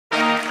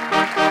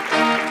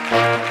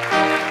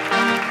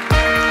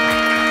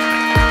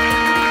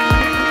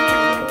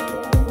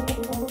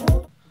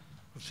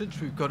since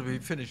we've got to be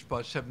finished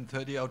by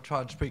 7:30, I'll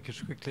try and speak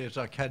as quickly as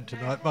I can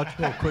tonight, much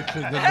more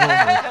quickly than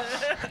normal.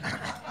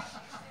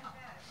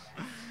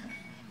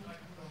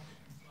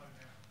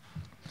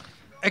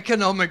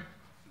 Economic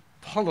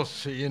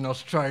policy in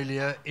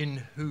Australia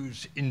in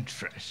whose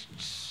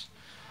interests?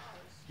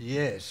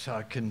 Yes,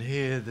 I can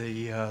hear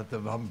the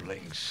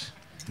rumblings.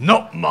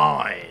 Not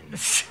mine.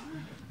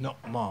 Not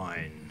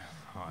mine,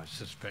 I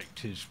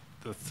suspect, is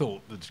the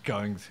thought that's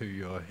going through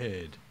your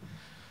head.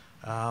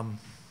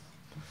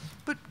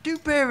 But do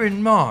bear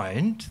in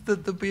mind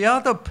that there'll be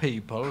other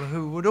people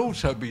who would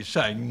also be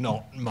saying,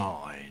 not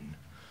mine.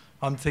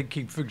 I'm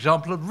thinking, for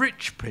example, of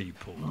rich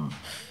people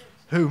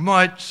who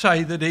might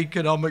say that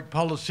economic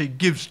policy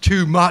gives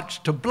too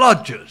much to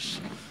bludgers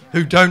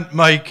who don't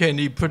make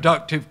any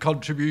productive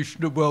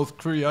contribution to wealth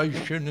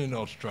creation in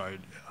Australia.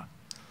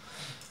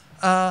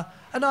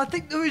 And I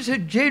think there is a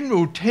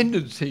general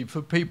tendency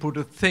for people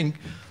to think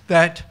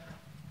that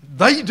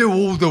they do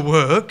all the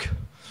work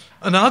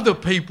and other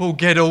people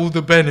get all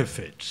the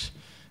benefits.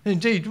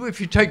 Indeed,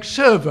 if you take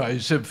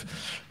surveys of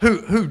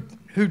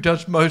who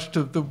does most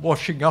of the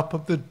washing up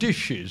of the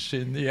dishes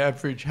in the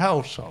average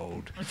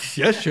household,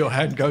 yes, your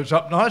hand goes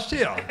up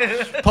nicely.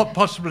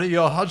 Possibly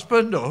your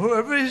husband or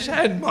whoever, his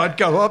hand might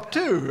go up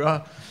too.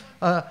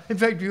 In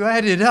fact, if you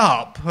add it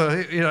up,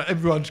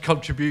 everyone's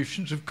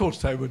contributions, of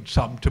course, they would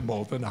sum to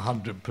more than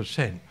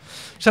 100%.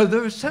 So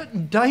there are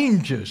certain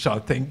dangers, I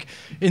think,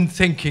 in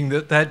thinking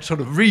that that sort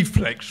of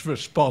reflex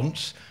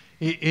response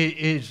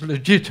is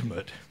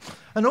legitimate.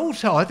 And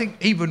also, I think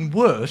even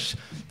worse,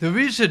 there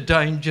is a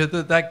danger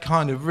that that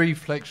kind of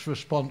reflex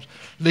response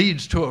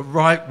leads to a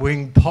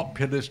right-wing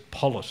populist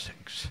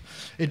politics.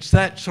 It's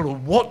that sort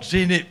of what's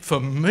in it for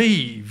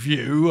me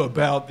view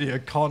about the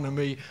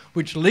economy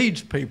which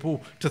leads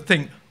people to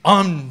think,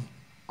 I'm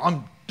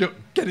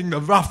getting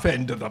the rough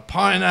end of the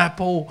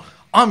pineapple,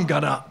 I'm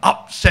going to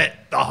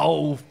upset the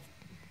whole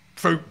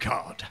fruit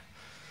cart.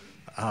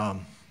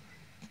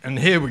 And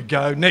here we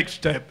go, next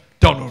step,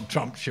 Donald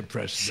Trump's your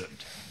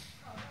president.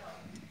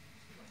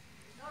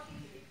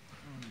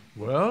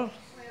 Well,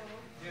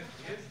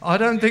 I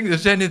don't think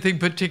there's anything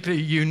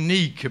particularly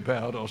unique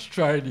about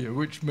Australia,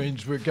 which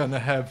means we're going to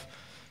have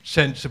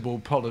sensible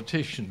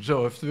politicians.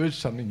 Or if there is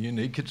something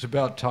unique, it's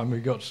about time we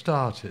got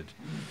started.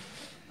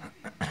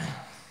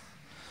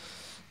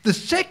 The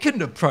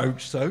second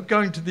approach, though,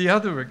 going to the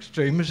other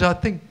extreme, is, I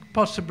think,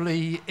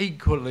 possibly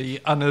equally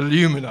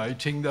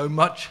unilluminating, though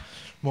much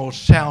more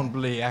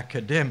soundly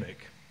academic.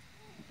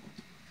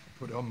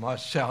 Put on my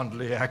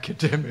soundly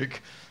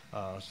academic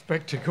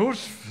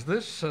spectacles for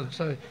this and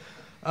say,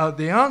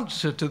 the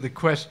answer to the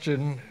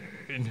question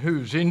in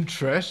whose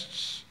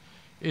interests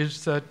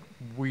is that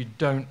we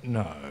don't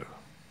know.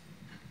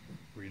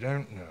 We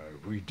don't know.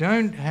 We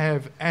don't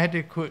have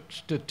adequate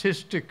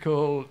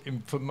statistical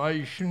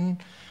information,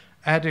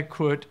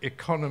 adequate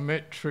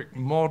econometric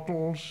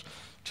models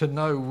to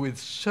know with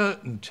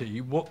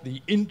certainty what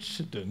the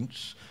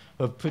incidence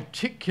of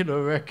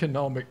particular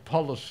economic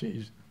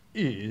policies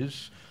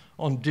is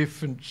on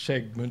different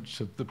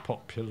segments of the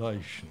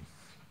population.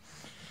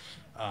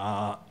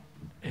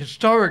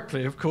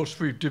 Historically, of course,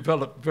 we've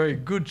developed very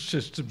good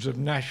systems of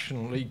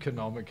national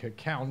economic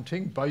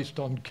accounting based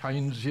on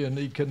Keynesian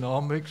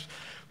economics,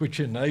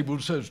 which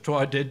enables us to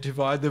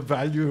identify the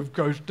value of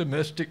gross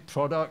domestic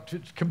product,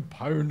 its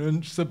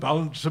components, the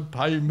balance of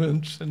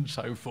payments, and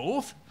so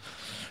forth.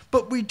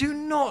 But we do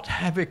not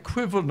have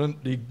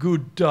equivalently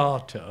good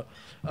data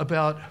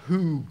about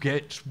who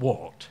gets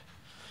what.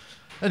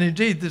 And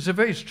indeed, there's a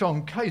very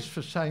strong case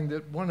for saying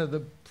that one of the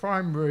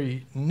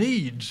primary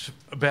needs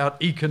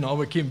about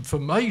economic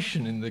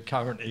information in the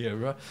current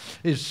era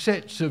is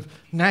sets of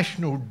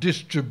national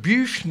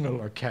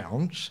distributional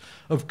accounts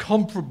of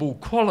comparable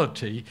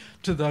quality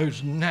to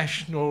those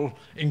national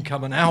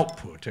income and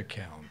output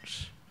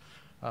accounts.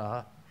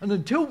 And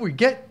until we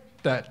get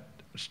that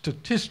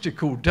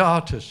statistical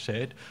data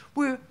set,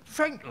 we're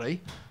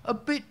frankly a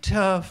bit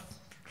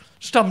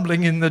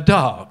stumbling in the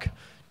dark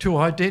to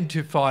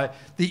identify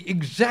the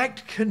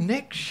exact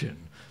connection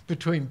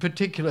between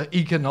particular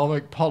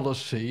economic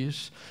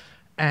policies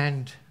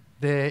and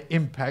their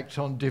impact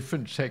on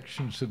different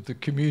sections of the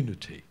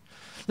community.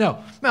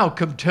 Now,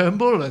 Malcolm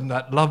Turnbull and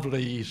that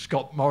lovely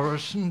Scott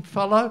Morrison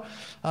fellow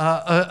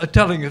are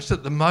telling us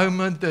at the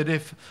moment that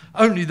if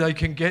only they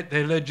can get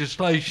their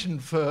legislation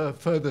for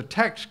further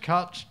tax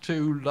cuts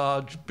to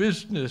large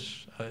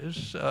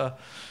businesses,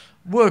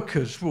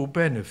 workers will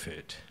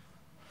benefit.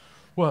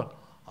 Well,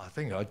 I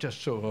think I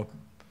just saw a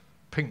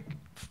pink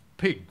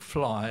pig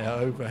fly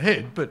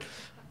overhead, but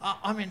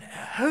I mean,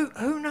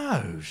 who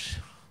knows?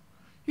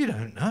 You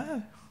don't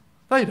know.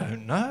 They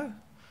don't know.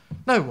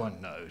 No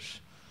one knows.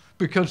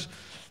 Because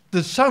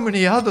there's so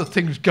many other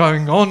things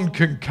going on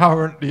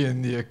concurrently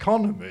in the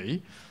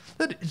economy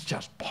that it's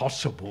just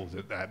possible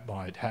that that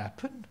might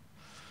happen.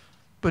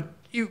 But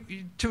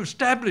to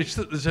establish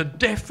that there's a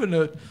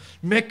definite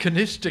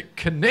mechanistic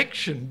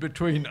connection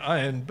between A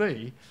and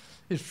B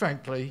is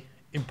frankly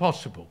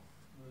impossible.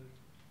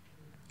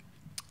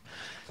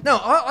 Now,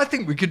 I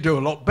think we could do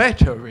a lot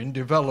better in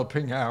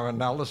developing our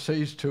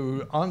analyses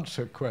to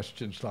answer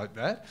questions like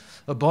that.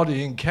 A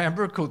body in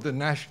Canberra called the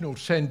National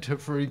Centre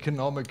for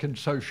Economic and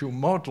Social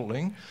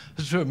Modelling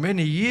has for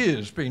many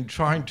years been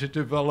trying to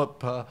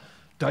develop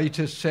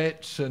data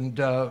sets and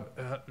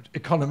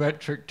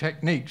econometric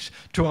techniques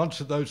to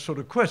answer those sort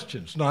of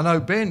questions. And I know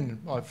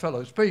Ben, my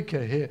fellow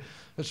speaker here,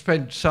 has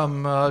spent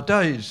some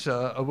days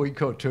a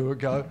week or two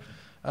ago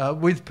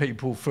with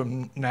people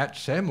from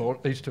NatSem, or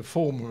at least a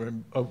former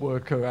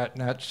worker at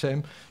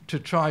NatSem, to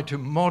try to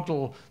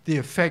model the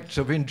effects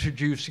of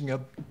introducing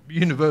a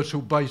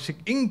universal basic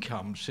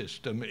income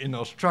system in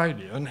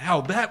Australia and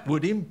how that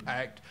would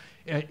impact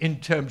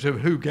in terms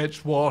of who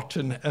gets what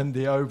and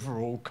the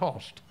overall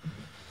cost.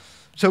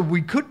 So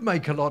we could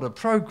make a lot of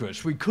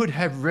progress. We could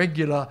have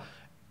regular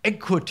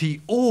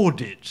equity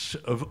audits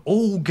of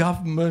all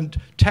government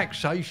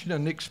taxation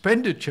and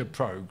expenditure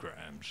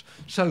programs,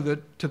 so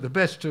that to the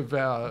best of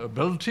our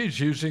abilities,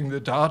 using the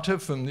data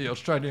from the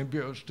Australian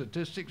Bureau of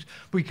Statistics,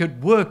 we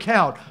could work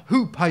out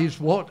who pays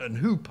what and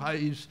who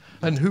pays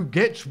and who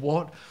gets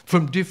what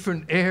from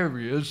different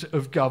areas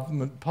of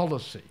government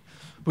policy.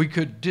 We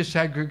could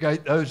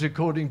disaggregate those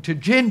according to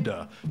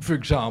gender, for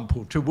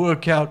example, to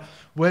work out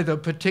whether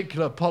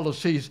particular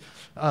policies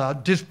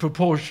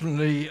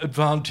disproportionately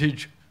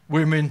advantage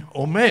women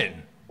or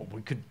men. Or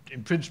we could,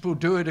 in principle,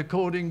 do it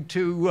according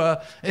to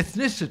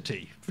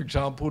ethnicity, for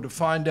example, to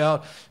find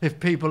out if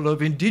people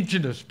of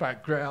Indigenous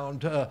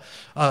background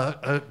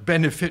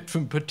benefit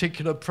from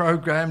particular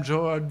programs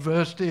or are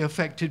adversely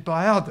affected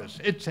by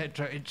others,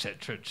 etc.,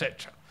 etc.,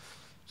 etc.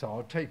 So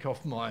I'll take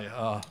off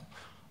my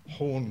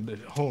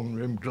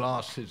horn-rimmed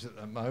glasses at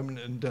the moment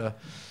and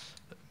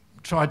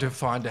try to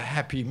find a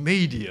happy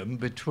medium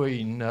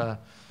between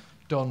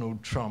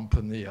Donald Trump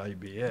and the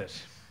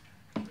ABS.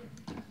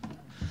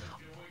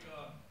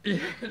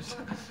 Yes,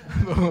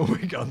 well,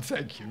 we're gone,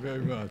 thank you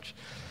very much.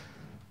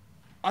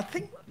 I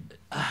think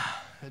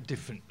a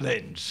different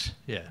lens,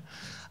 yeah.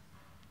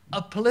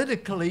 A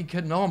political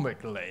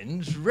economic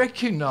lens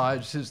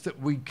recognises that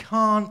we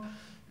can't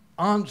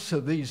answer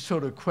these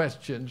sort of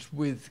questions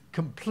with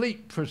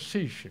complete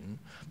precision,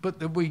 but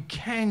that we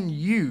can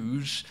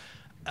use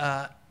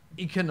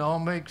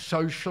economic,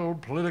 social,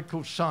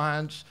 political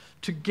science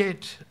to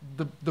get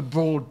the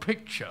broad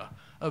picture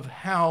of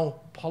how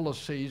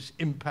policies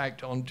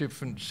impact on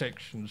different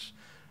sections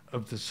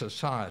of the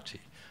society.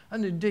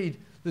 And indeed,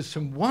 there's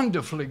some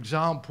wonderful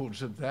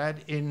examples of that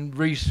in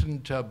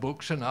recent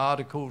books and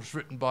articles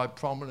written by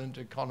prominent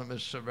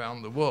economists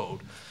around the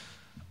world.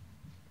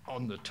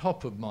 On the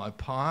top of my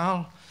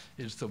pile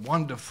is the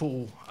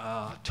wonderful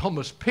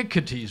Thomas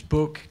Piketty's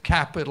book,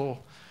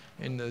 Capital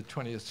in the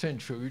 20th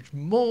Century, which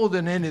more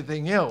than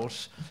anything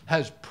else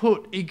has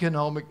put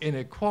economic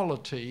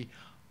inequality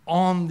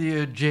on the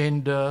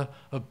agenda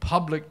of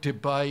public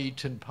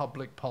debate and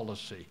public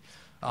policy.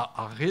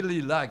 I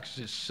really like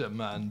this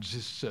man,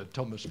 this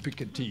Thomas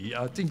Piketty.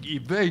 I think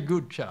he's a very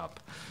good chap.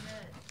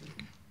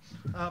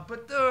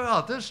 But there are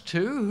others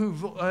too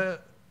who've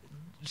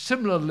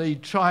similarly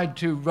tried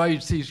to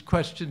raise these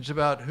questions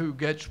about who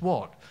gets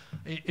what.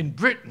 In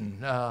Britain,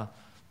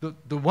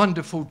 the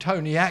wonderful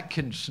Tony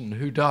Atkinson,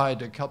 who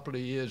died a couple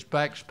of years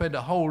back, spent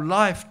a whole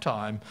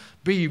lifetime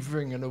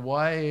beavering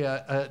away.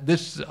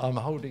 This I'm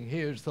holding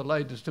here is the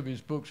latest of his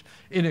books,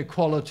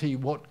 Inequality,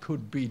 What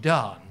Could Be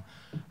Done.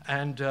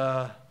 And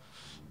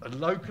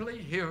locally,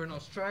 here in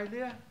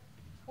Australia,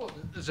 well,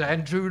 there's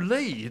Andrew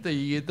Leigh,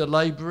 the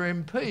Labor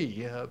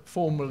MP,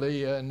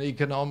 formerly an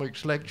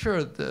economics lecturer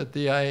at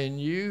the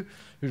ANU,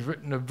 who's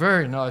written a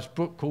very nice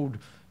book called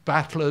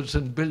Battlers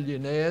and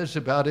Billionaires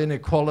about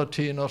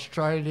inequality in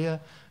Australia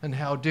and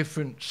how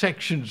different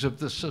sections of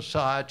the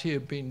society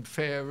have been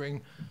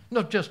faring,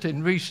 not just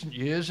in recent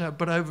years,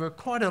 but over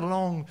quite a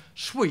long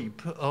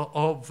sweep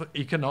of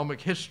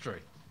economic history.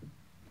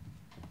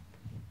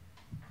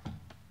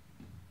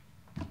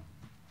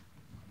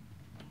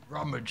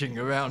 Rummaging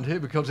around here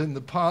because in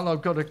the pile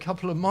I've got a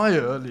couple of my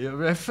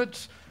earlier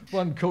efforts,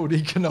 one called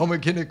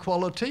Economic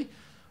Inequality,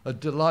 a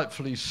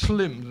delightfully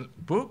slim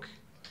book,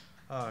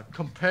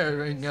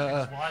 comparing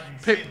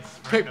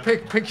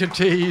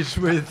Piketty's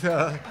with...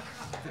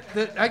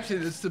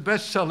 actually, it's the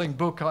best-selling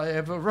book I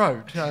ever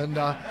wrote, and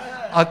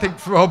I think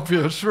for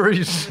obvious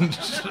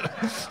reasons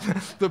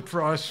the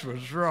price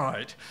was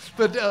right.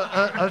 But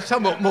a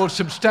somewhat more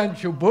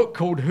substantial book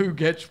called Who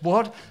Gets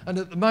What, and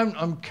at the moment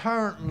I'm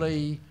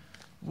currently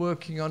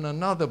working on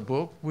another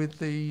book with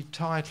the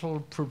title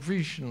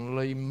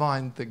Provisionally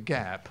Mind the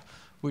Gap,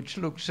 which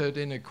looks at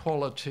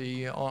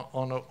inequality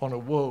on a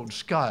world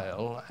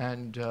scale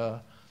and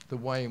the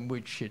way in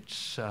which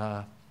it's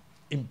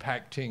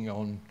impacting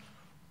on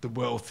the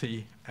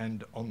wealthy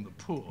and on the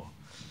poor.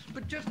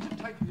 But just to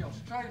take the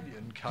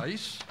Australian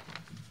case,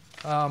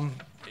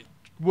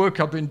 work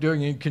I've been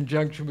doing in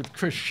conjunction with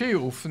Chris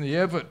Shield from the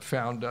Everett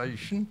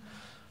Foundation,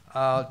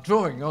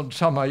 drawing on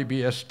some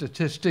ABS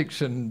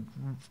statistics and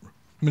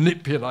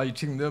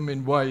manipulating them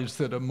in ways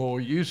that are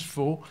more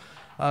useful,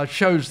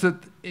 shows that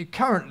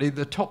currently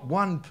the top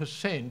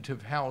 1%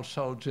 of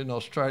households in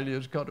Australia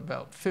has got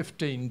about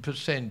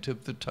 15%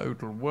 of the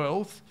total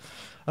wealth.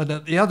 And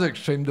at the other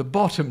extreme, the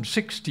bottom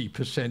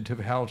 60% of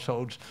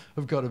households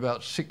have got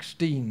about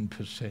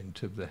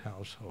 16% of the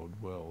household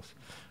wealth.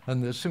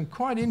 And there's some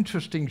quite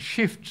interesting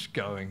shifts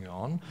going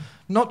on,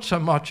 not so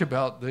much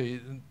about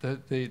the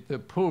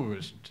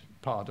poorest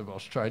part of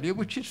Australia,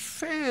 which is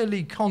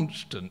fairly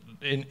constant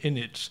in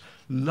its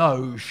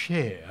low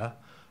share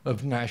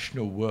of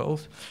national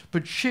wealth,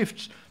 but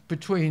shifts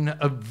between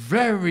a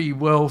very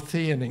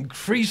wealthy and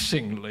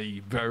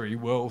increasingly very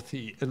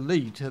wealthy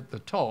elite at the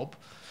top,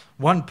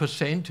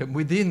 1%, and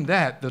within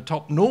that, the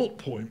top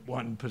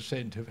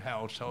 0.1% of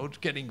households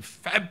getting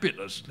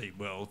fabulously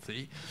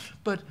wealthy,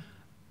 but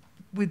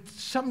with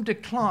some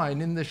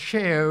decline in the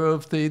share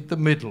of the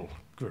middle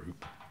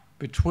group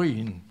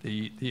between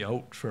the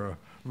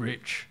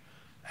ultra-rich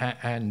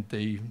and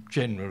the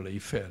generally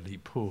fairly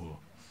poor.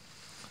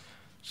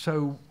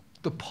 So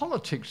the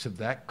politics of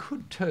that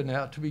could turn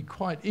out to be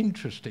quite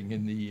interesting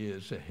in the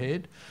years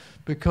ahead,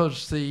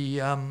 because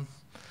the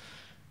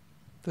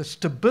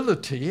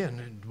stability,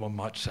 and one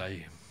might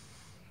say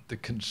the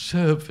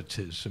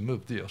conservatism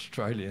of the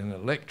Australian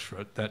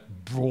electorate,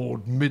 that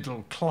broad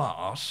middle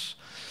class,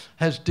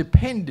 has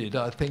depended,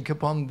 I think,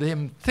 upon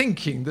them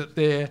thinking that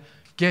they're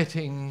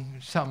getting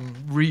some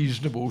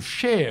reasonable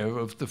share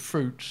of the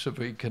fruits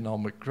of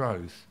economic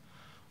growth.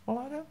 Well,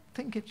 I don't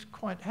think it's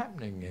quite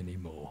happening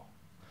anymore.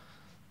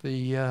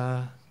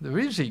 There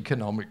is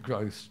economic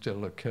growth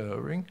still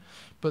occurring,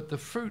 but the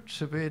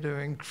fruits of it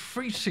are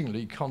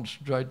increasingly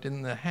concentrated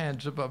in the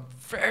hands of a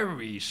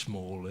very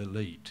small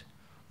elite,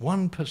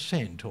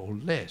 1% or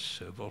less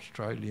of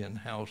Australian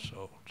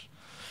households.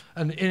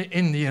 And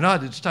in the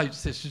United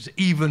States, this is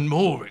even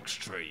more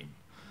extreme.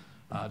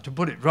 To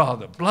put it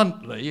rather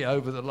bluntly,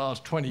 over the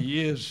last 20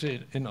 years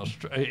in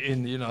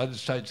the United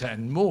States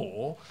and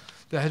more,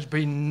 there has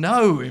been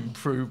no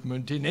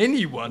improvement in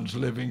anyone's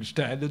living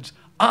standards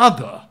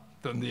other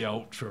than the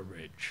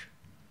ultra-rich.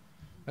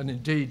 And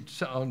indeed,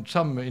 on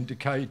some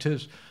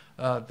indicators,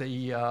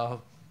 the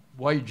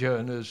wage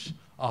earners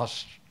are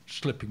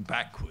slipping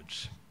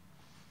backwards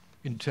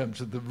in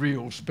terms of the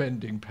real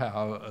spending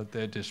power at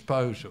their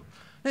disposal.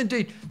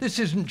 Indeed, this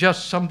isn't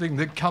just something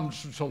that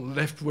comes from sort of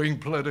left-wing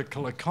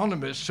political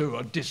economists who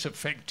are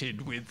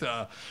disaffected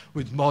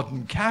with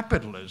modern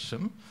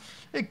capitalism.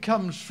 It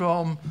comes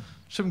from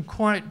some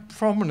quite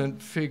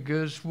prominent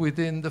figures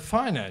within the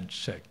finance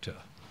sector.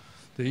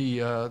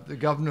 The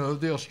governor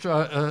of the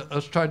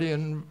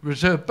Australian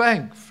Reserve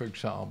Bank, for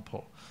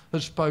example,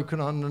 has spoken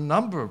on a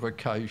number of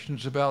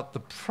occasions about the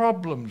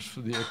problems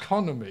for the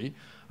economy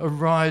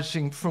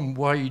arising from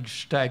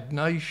wage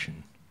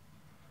stagnation.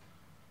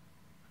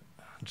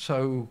 And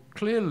so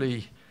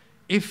clearly,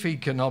 if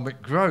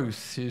economic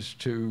growth is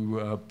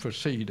to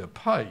proceed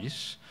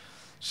apace,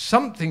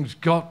 something's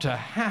got to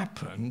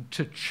happen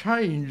to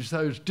change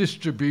those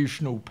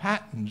distributional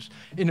patterns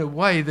in a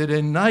way that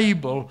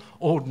enable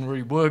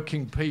ordinary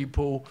working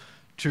people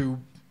to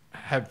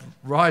have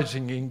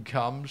rising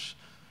incomes,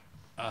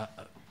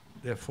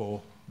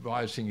 therefore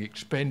rising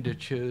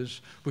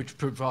expenditures, which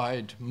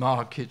provide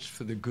markets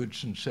for the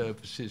goods and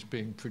services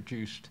being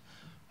produced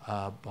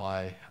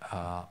by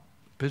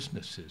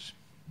businesses.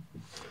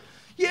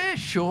 Yeah,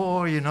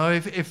 sure, you know,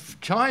 if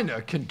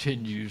China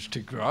continues to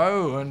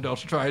grow and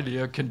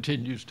Australia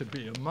continues to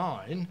be a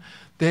mine,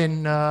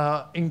 then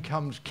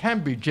incomes can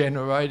be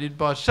generated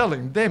by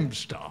selling them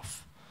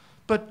stuff.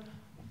 But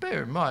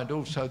bear in mind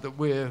also that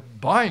we're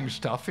buying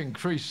stuff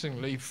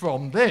increasingly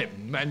from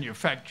them,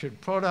 manufactured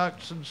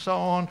products and so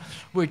on,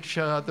 which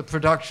the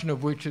production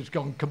of which has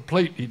gone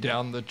completely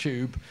down the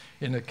tube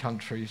in a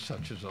country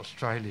such as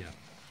Australia.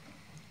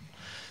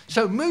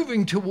 So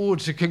moving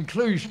towards the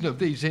conclusion of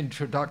these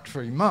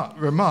introductory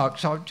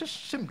remarks, I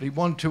just simply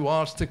want to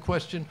ask the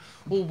question,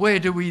 well, where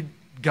do we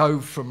go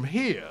from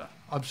here?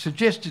 I've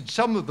suggested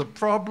some of the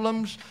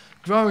problems: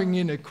 growing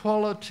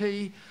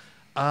inequality,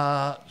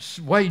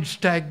 wage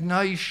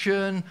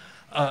stagnation,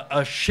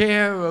 a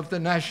share of the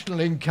national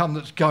income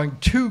that's going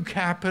to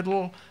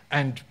capital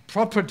and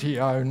property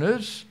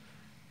owners,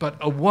 but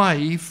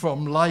away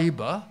from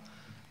labour,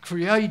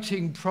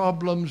 creating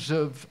problems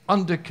of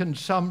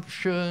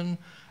underconsumption,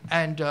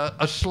 and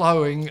a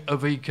slowing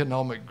of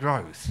economic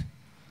growth.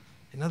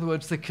 In other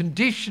words, the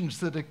conditions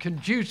that are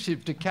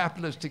conducive to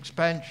capitalist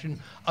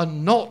expansion are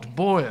not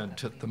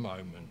buoyant at the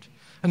moment.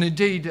 And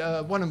indeed,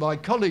 one of my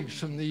colleagues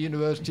from the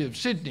University of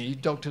Sydney,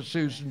 Dr.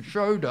 Susan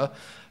Schroeder,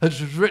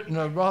 has written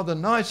a rather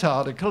nice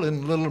article in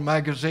a little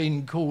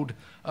magazine called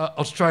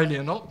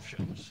Australian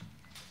Options,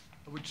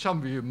 which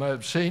some of you may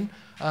have seen,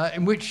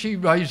 in which she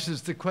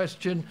raises the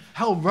question,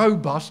 how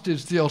robust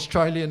is the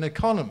Australian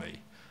economy?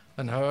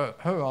 And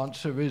her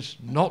answer is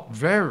not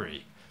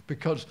very,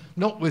 because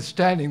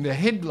notwithstanding the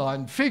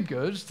headline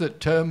figures that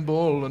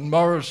Turnbull and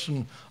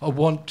Morrison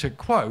want to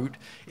quote,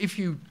 if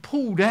you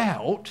pulled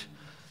out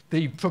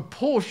the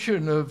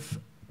proportion of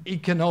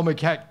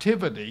economic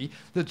activity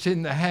that's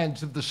in the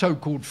hands of the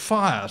so-called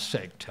FIRE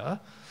sector,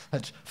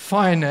 that's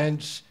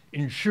finance,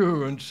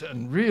 insurance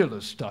and real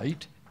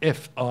estate,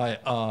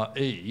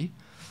 FIRE,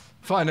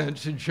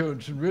 finance,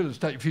 insurance and real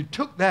estate, if you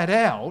took that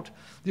out,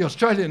 the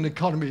Australian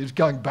economy is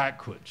going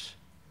backwards.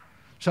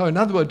 So in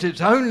other words,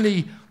 it's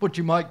only what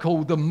you might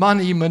call the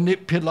money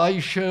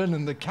manipulation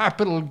and the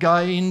capital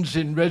gains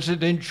in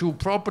residential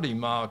property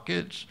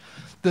markets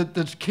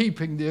that's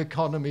keeping the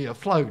economy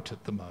afloat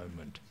at the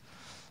moment.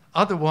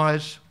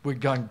 Otherwise, we're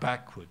going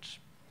backwards.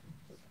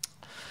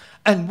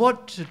 And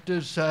what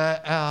does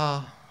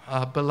our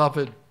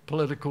beloved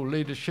political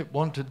leadership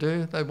want to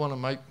do? They want to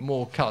make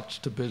more cuts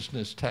to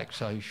business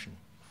taxation.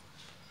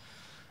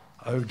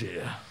 Oh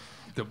dear,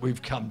 that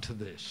we've come to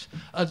this.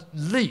 At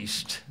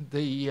least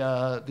the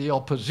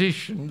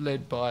opposition,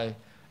 led by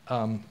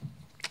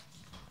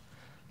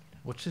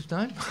what's his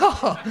name?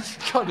 God,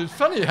 it's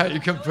funny how you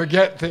can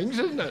forget things,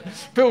 isn't it?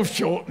 Bill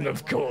Shorten,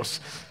 of course.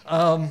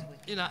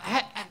 You know,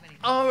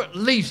 are at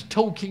least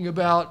talking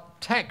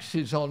about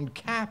taxes on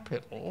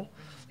capital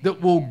that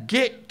will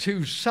get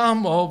to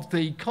some of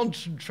the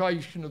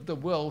concentration of the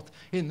wealth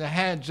in the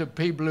hands of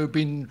people who've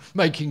been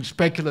making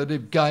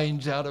speculative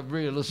gains out of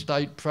real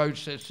estate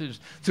processes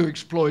through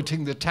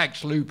exploiting the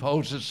tax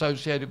loopholes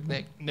associated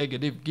with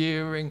negative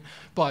gearing,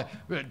 by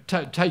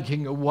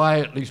taking away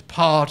at least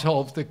part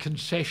of the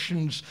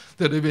concessions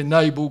that have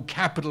enabled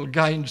capital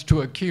gains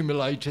to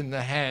accumulate in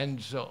the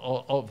hands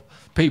of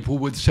people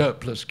with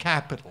surplus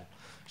capital.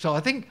 So I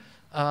think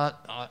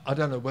I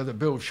don't know whether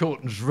Bill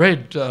Shorten's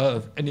read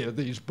any of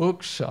these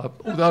books,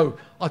 although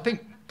I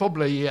think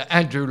probably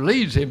Andrew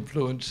Lee's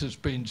influence has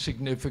been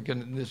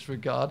significant in this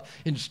regard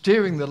in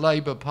steering the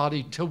Labor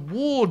Party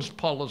towards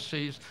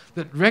policies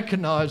that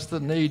recognise the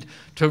need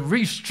to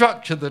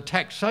restructure the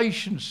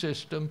taxation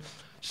system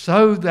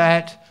so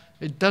that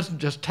it doesn't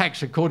just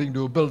tax according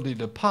to ability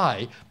to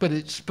pay, but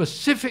it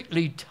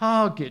specifically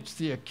targets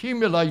the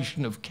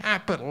accumulation of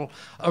capital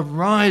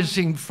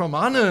arising from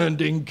unearned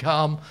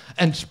income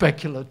and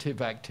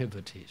speculative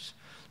activities.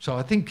 So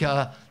I think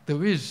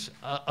there is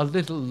a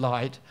little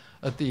light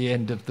at the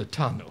end of the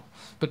tunnel.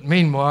 But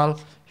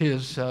meanwhile,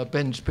 here's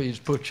Ben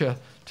Spies-Butcher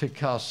to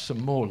cast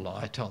some more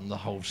light on the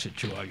whole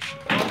situation.